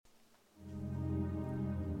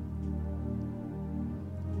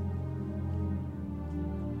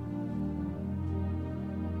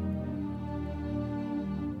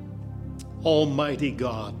Almighty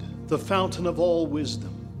God, the fountain of all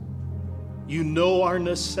wisdom, you know our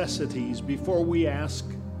necessities before we ask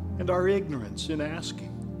and our ignorance in asking.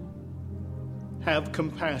 Have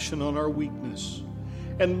compassion on our weakness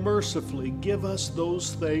and mercifully give us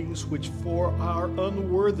those things which for our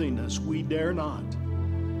unworthiness we dare not,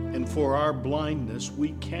 and for our blindness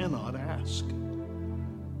we cannot ask.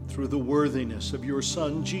 Through the worthiness of your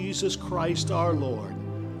Son, Jesus Christ our Lord,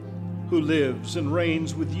 who lives and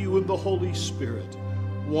reigns with you in the Holy Spirit,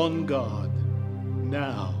 one God,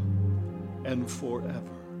 now and forever.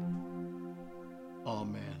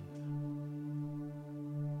 Amen.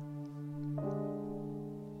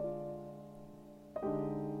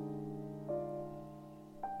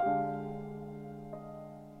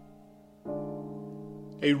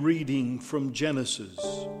 A reading from Genesis,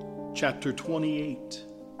 chapter 28.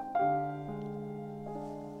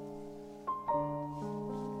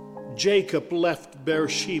 Jacob left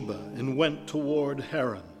Beersheba and went toward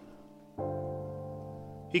Haran.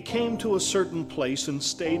 He came to a certain place and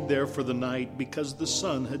stayed there for the night because the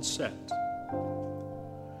sun had set.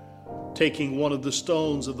 Taking one of the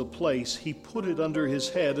stones of the place, he put it under his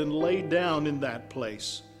head and lay down in that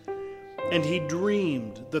place. And he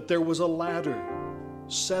dreamed that there was a ladder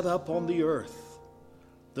set up on the earth,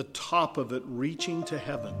 the top of it reaching to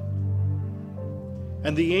heaven.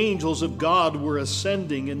 And the angels of God were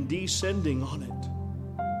ascending and descending on it.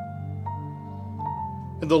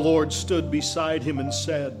 And the Lord stood beside him and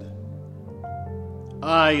said,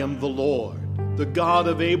 I am the Lord, the God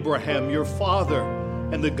of Abraham, your father,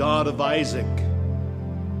 and the God of Isaac.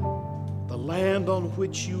 The land on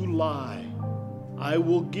which you lie, I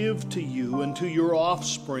will give to you and to your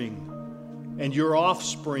offspring, and your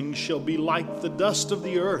offspring shall be like the dust of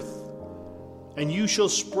the earth, and you shall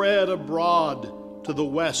spread abroad to the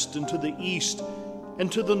west and to the east,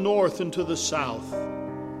 and to the north and to the south.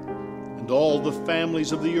 And all the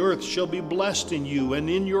families of the earth shall be blessed in you and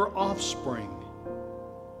in your offspring.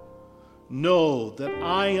 Know that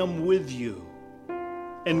I am with you,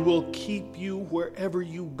 and will keep you wherever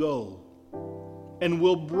you go, and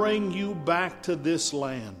will bring you back to this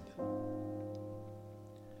land.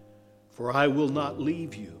 For I will not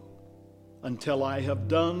leave you until I have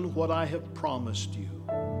done what I have promised you.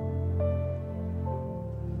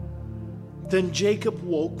 Then Jacob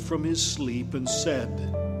woke from his sleep and said,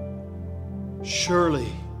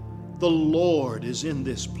 Surely the Lord is in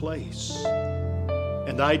this place,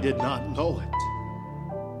 and I did not know it.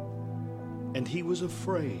 And he was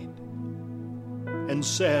afraid and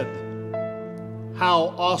said,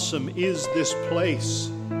 How awesome is this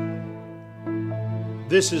place!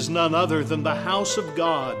 This is none other than the house of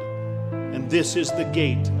God, and this is the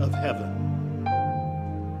gate of heaven.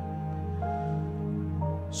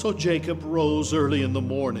 So Jacob rose early in the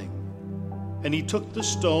morning, and he took the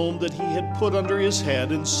stone that he had put under his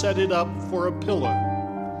head and set it up for a pillar,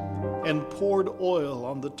 and poured oil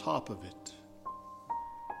on the top of it.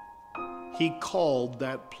 He called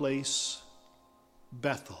that place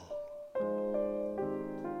Bethel.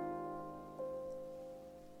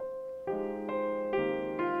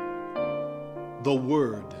 The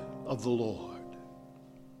word of the Lord.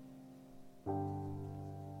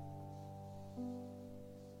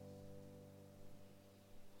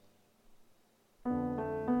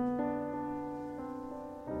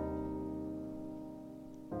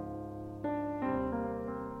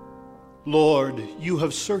 Lord, you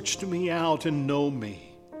have searched me out and know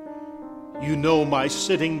me. You know my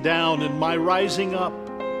sitting down and my rising up.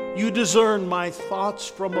 You discern my thoughts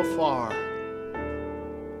from afar.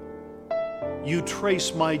 You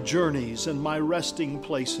trace my journeys and my resting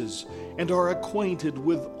places, and are acquainted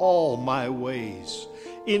with all my ways.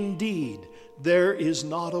 Indeed, there is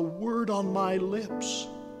not a word on my lips,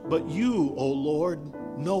 but you, O Lord,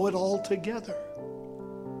 know it altogether.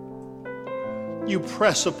 You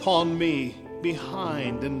press upon me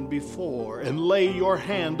behind and before, and lay your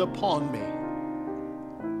hand upon me.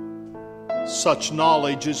 Such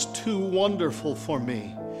knowledge is too wonderful for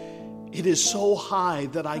me. It is so high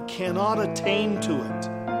that I cannot attain to it.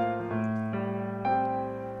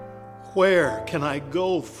 Where can I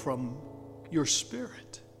go from your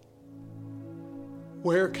spirit?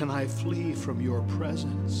 Where can I flee from your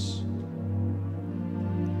presence?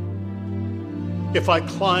 If I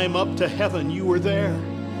climb up to heaven, you are there.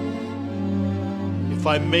 If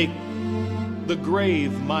I make the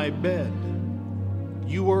grave my bed,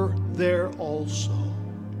 you are there also.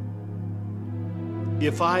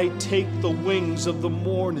 If I take the wings of the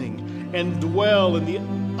morning and dwell in the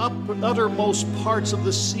uttermost parts of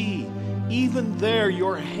the sea, even there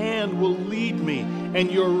your hand will lead me,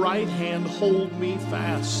 and your right hand hold me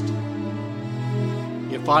fast.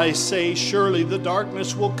 If I say, surely the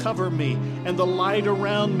darkness will cover me, and the light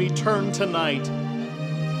around me turn to night,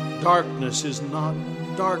 darkness is not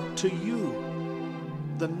dark to you.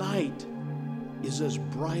 The night is as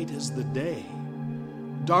bright as the day.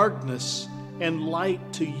 Darkness and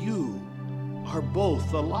light to you are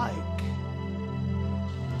both alike.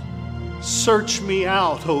 Search me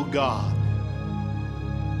out, O God,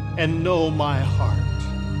 and know my heart.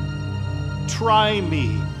 Try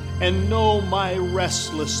me and know my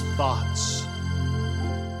restless thoughts.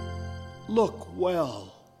 Look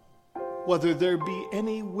well whether there be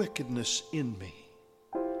any wickedness in me,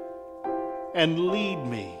 and lead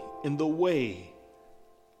me in the way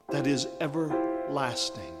that is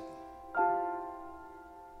everlasting.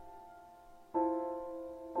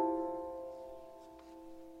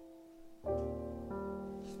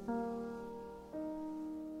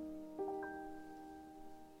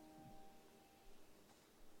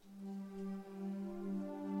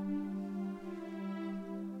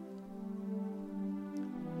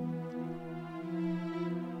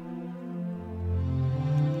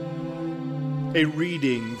 A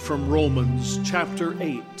reading from Romans chapter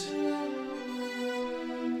 8.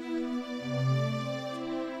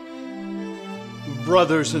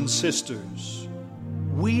 Brothers and sisters,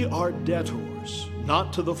 we are debtors,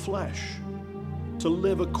 not to the flesh, to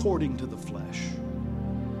live according to the flesh.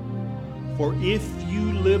 For if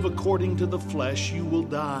you live according to the flesh, you will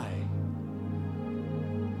die.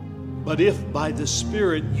 But if by the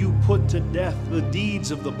Spirit you put to death the deeds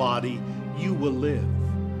of the body, you will live.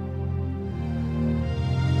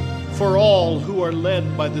 For all who are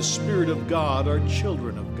led by the Spirit of God are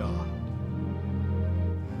children of God.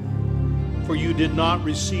 For you did not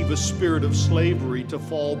receive a spirit of slavery to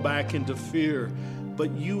fall back into fear, but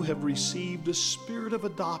you have received a spirit of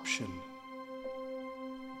adoption.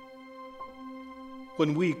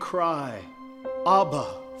 When we cry, Abba,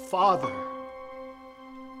 Father,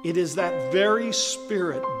 it is that very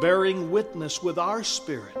Spirit bearing witness with our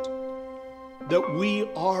spirit that we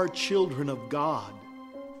are children of God.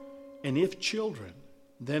 And if children,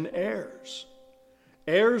 then heirs,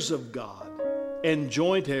 heirs of God, and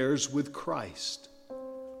joint heirs with Christ,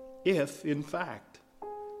 if, in fact,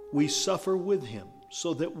 we suffer with him,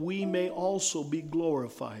 so that we may also be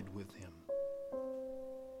glorified with him.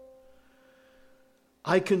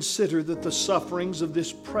 I consider that the sufferings of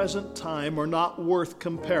this present time are not worth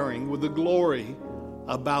comparing with the glory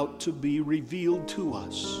about to be revealed to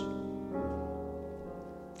us.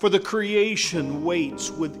 For the creation waits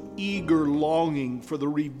with eager longing for the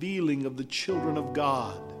revealing of the children of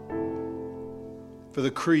God. For the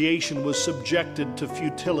creation was subjected to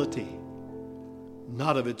futility,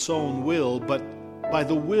 not of its own will, but by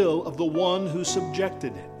the will of the one who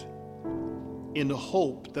subjected it, in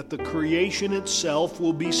hope that the creation itself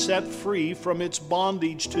will be set free from its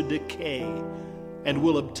bondage to decay and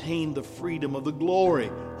will obtain the freedom of the glory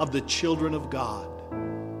of the children of God.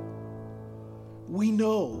 We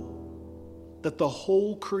know that the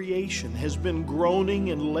whole creation has been groaning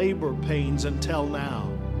in labor pains until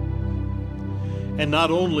now. And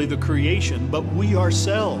not only the creation, but we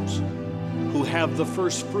ourselves, who have the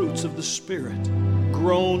first fruits of the Spirit,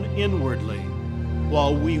 groan inwardly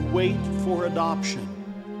while we wait for adoption,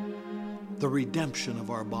 the redemption of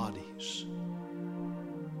our bodies.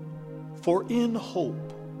 For in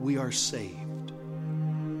hope we are saved.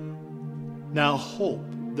 Now hope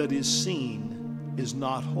that is seen is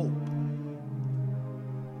not hope.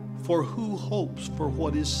 For who hopes for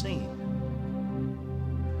what is seen?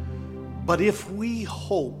 But if we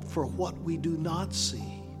hope for what we do not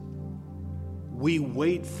see, we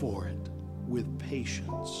wait for it with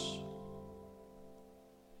patience.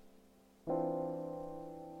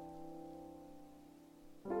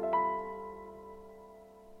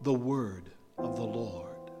 The word of the Lord.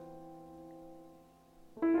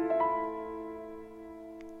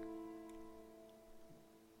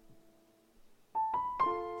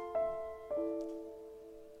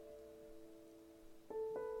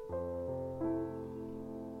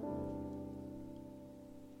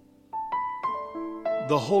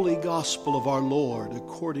 The Holy Gospel of our Lord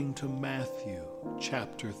according to Matthew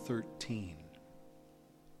chapter 13.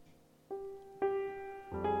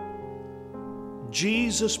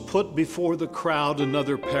 Jesus put before the crowd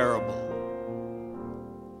another parable.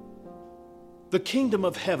 The kingdom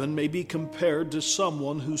of heaven may be compared to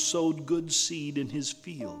someone who sowed good seed in his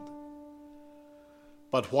field.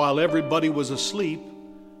 But while everybody was asleep,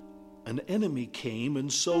 an enemy came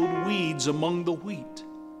and sowed weeds among the wheat,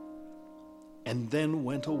 and then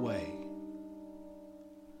went away.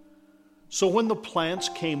 So when the plants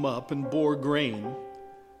came up and bore grain,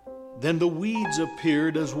 then the weeds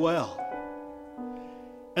appeared as well.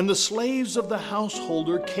 And the slaves of the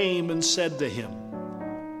householder came and said to him,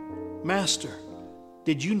 Master,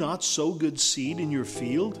 did you not sow good seed in your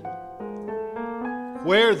field?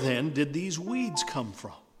 Where then did these weeds come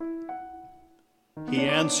from? He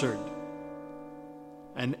answered,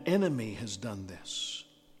 An enemy has done this.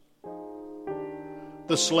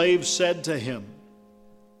 The slaves said to him,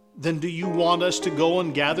 Then do you want us to go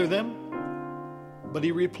and gather them? But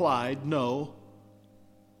he replied, No,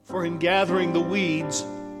 for in gathering the weeds,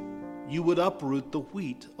 you would uproot the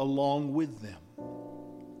wheat along with them.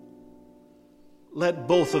 Let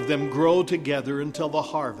both of them grow together until the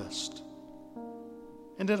harvest.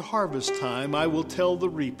 And at harvest time I will tell the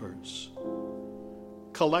reapers,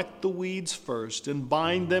 Collect the weeds first and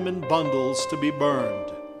bind them in bundles to be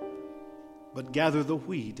burned, but gather the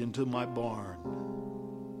wheat into my barn.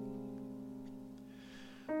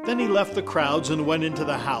 Then he left the crowds and went into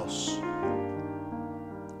the house.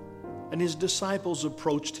 And his disciples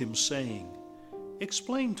approached him, saying,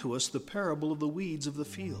 Explain to us the parable of the weeds of the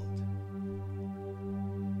field.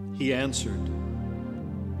 He answered,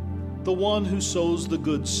 The one who sows the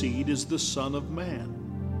good seed is the Son of Man.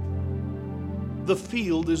 The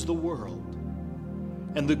field is the world,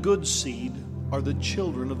 and the good seed are the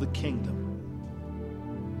children of the kingdom.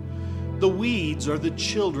 The weeds are the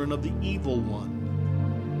children of the evil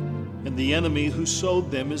one, and the enemy who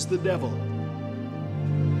sowed them is the devil.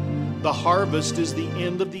 The harvest is the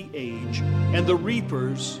end of the age, and the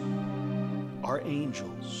reapers are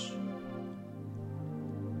angels.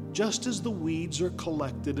 Just as the weeds are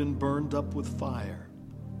collected and burned up with fire,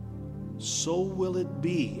 so will it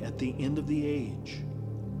be at the end of the age.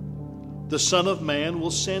 The Son of Man will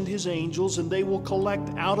send his angels, and they will collect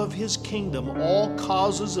out of his kingdom all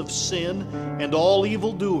causes of sin and all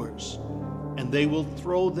evildoers, and they will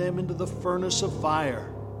throw them into the furnace of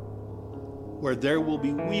fire, where there will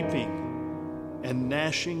be weeping and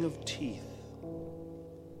gnashing of teeth.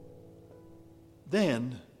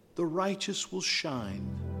 Then the righteous will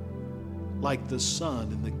shine like the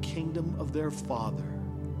sun in the kingdom of their Father.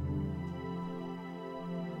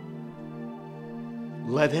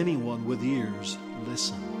 Let anyone with ears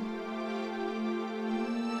listen.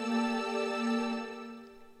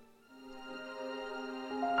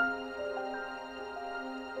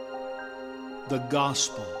 The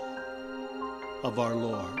Gospel of our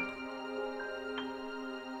Lord.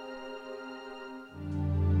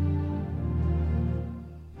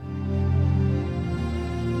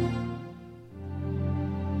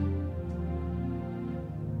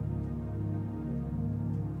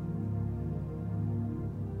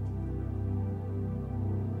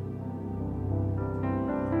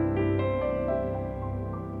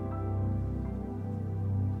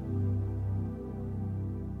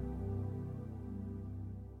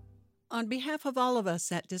 On behalf of all of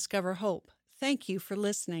us at Discover Hope, thank you for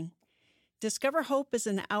listening. Discover Hope is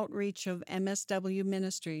an outreach of MSW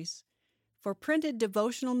Ministries. For printed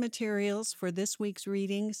devotional materials for this week's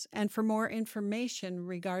readings and for more information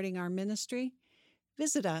regarding our ministry,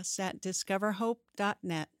 visit us at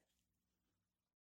discoverhope.net.